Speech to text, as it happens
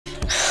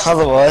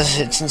Otherwise,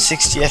 it's in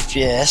 60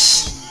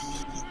 FPS.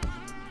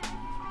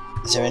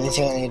 Is there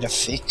anything I need to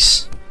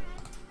fix?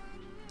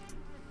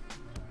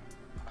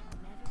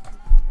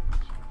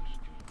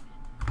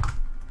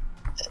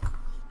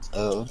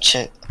 Oh,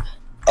 check.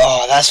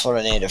 Oh, that's what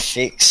I need to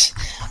fix.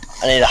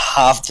 I need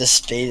half the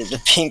speed that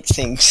the pink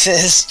thing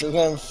says. Still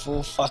going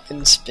full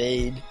fucking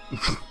speed.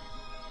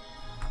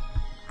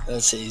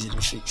 That's easy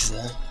to fix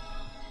though.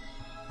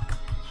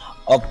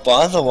 Oh,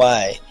 by the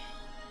way,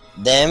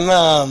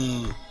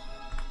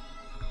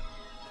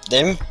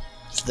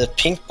 the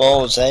pink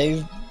balls,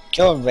 they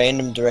go a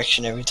random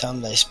direction every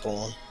time they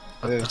spawn.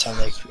 Or every time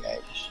they create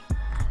it.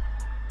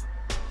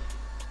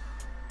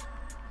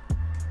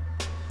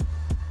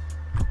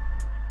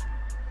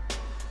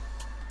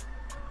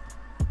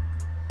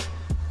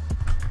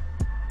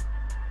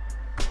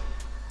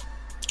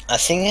 I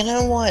think I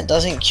know why it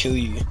doesn't kill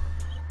you.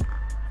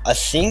 I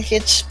think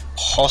it's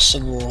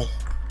possible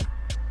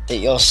that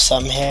you're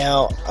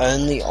somehow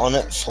only on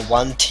it for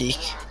one tick,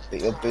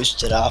 but you're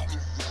boosted up.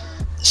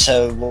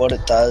 So what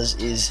it does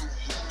is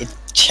it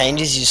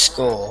changes your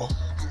score,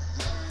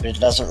 but it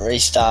doesn't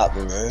restart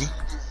the room.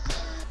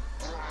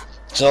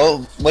 So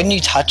when you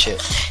touch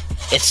it,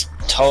 it's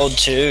told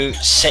to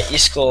set your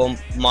score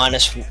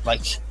minus,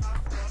 like,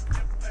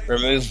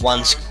 remove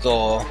one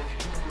score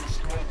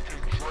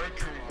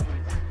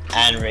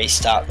and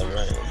restart the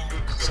room.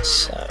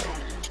 So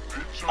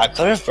I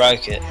could have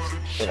broke it,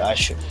 but I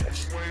shouldn't have.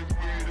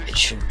 It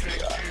should be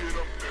right.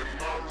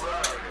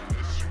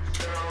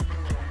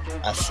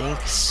 I think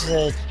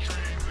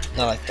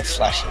like the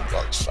flashing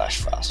blocks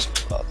flash faster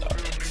as well that I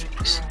need to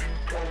fix.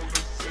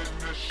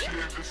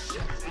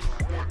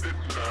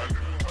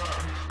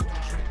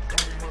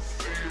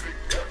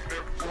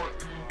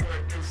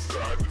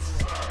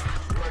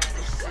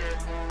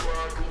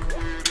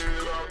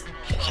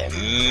 Okay,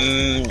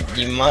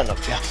 you might not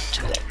be able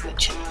to do that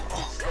glitch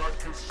anymore.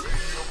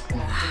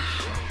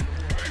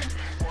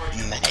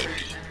 Maybe.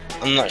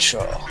 I'm not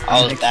sure.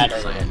 I was bad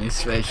at it.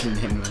 This version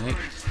then, mate.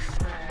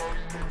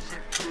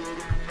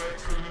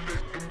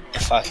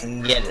 If I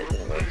can get it,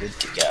 then we're good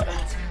to go.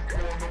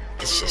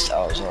 It's just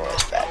I was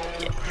always bad at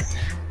getting it.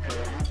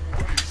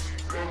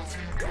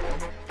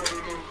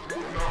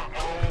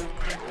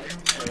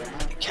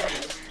 Okay.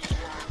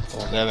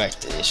 We'll go back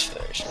to this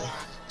version.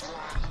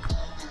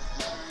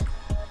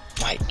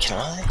 Wait, can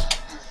I?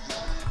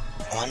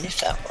 I wonder if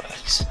that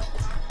works.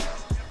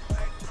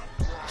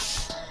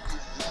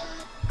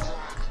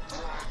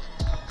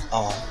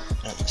 Oh,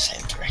 not in the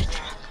same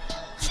directory.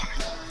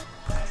 Fine.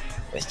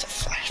 Where's the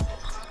flash block?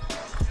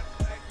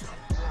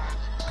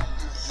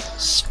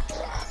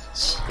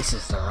 Sprites. This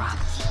is the run.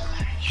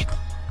 Flash.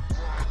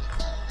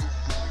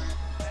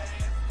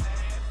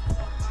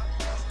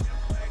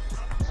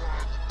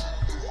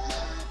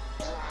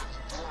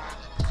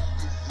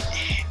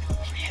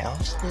 How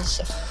is this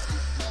a...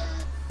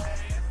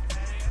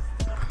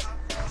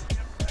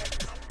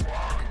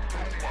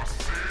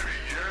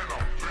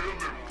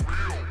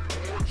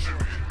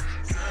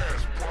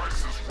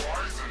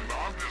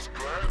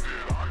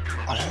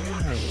 I don't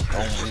know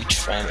on which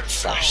frame it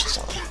flashes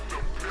on.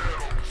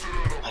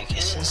 I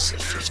guess it's the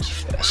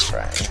 51st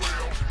frame.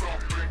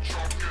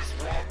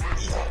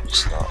 No,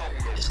 it's not.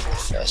 Is it the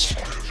first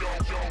frame?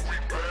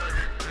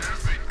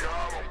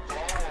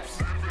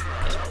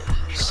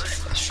 It's the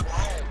first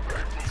frame.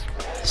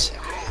 The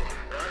second.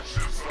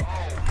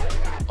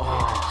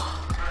 Oh,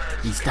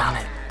 he's done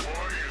it.